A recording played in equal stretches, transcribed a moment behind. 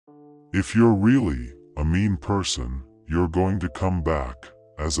If you're really a mean person, you're going to come back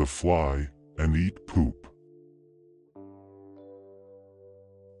as a fly and eat poop.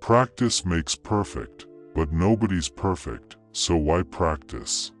 Practice makes perfect, but nobody's perfect, so why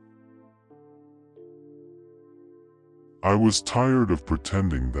practice? I was tired of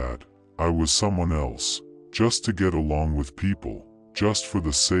pretending that I was someone else, just to get along with people, just for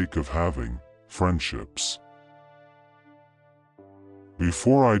the sake of having friendships.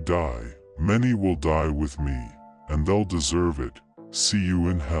 Before I die, many will die with me, and they'll deserve it. See you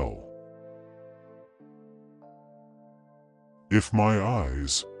in hell. If my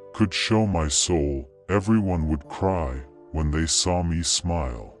eyes could show my soul, everyone would cry when they saw me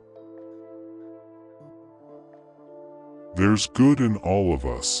smile. There's good in all of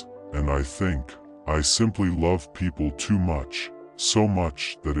us, and I think I simply love people too much, so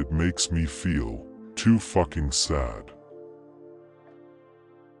much that it makes me feel too fucking sad.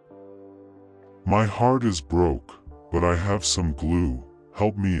 My heart is broke, but I have some glue.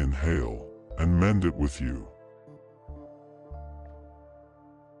 Help me inhale and mend it with you.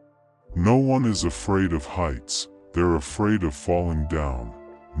 No one is afraid of heights, they're afraid of falling down.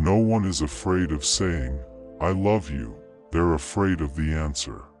 No one is afraid of saying, I love you, they're afraid of the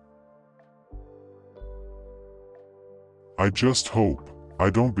answer. I just hope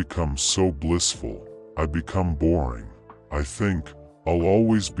I don't become so blissful, I become boring. I think I'll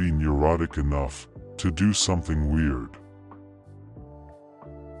always be neurotic enough to do something weird.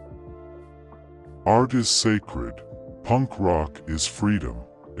 Art is sacred. Punk rock is freedom,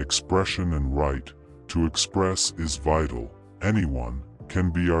 expression and right to express is vital. Anyone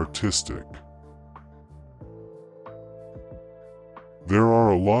can be artistic. There are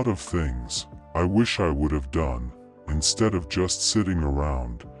a lot of things I wish I would have done instead of just sitting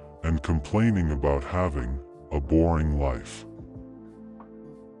around and complaining about having a boring life.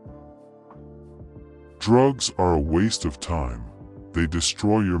 Drugs are a waste of time. They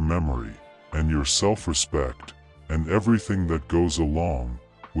destroy your memory and your self-respect and everything that goes along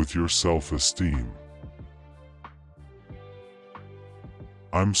with your self-esteem.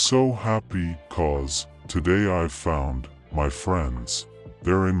 I'm so happy 'cause today I've found my friends.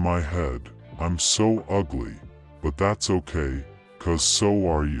 They're in my head. I'm so ugly, but that's okay, 'cause so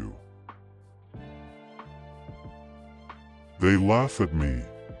are you. They laugh at me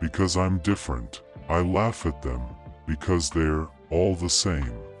because I'm different. I laugh at them because they're all the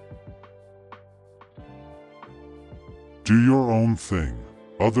same. Do your own thing.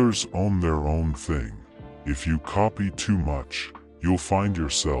 Others own their own thing. If you copy too much, you'll find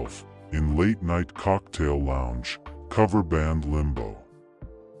yourself in late-night cocktail lounge, cover band limbo.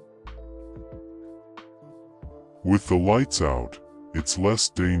 With the lights out, it's less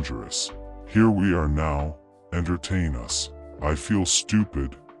dangerous. Here we are now, entertain us. I feel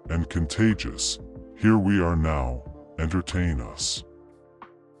stupid and contagious. Here we are now, entertain us.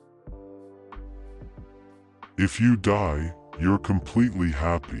 If you die, you're completely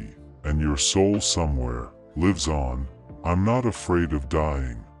happy, and your soul somewhere lives on. I'm not afraid of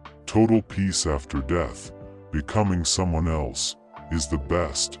dying. Total peace after death. Becoming someone else is the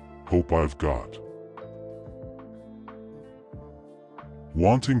best hope I've got.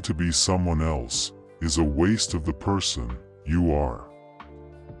 Wanting to be someone else is a waste of the person you are.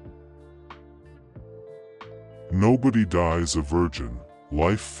 Nobody dies a virgin.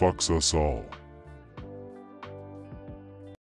 Life fucks us all.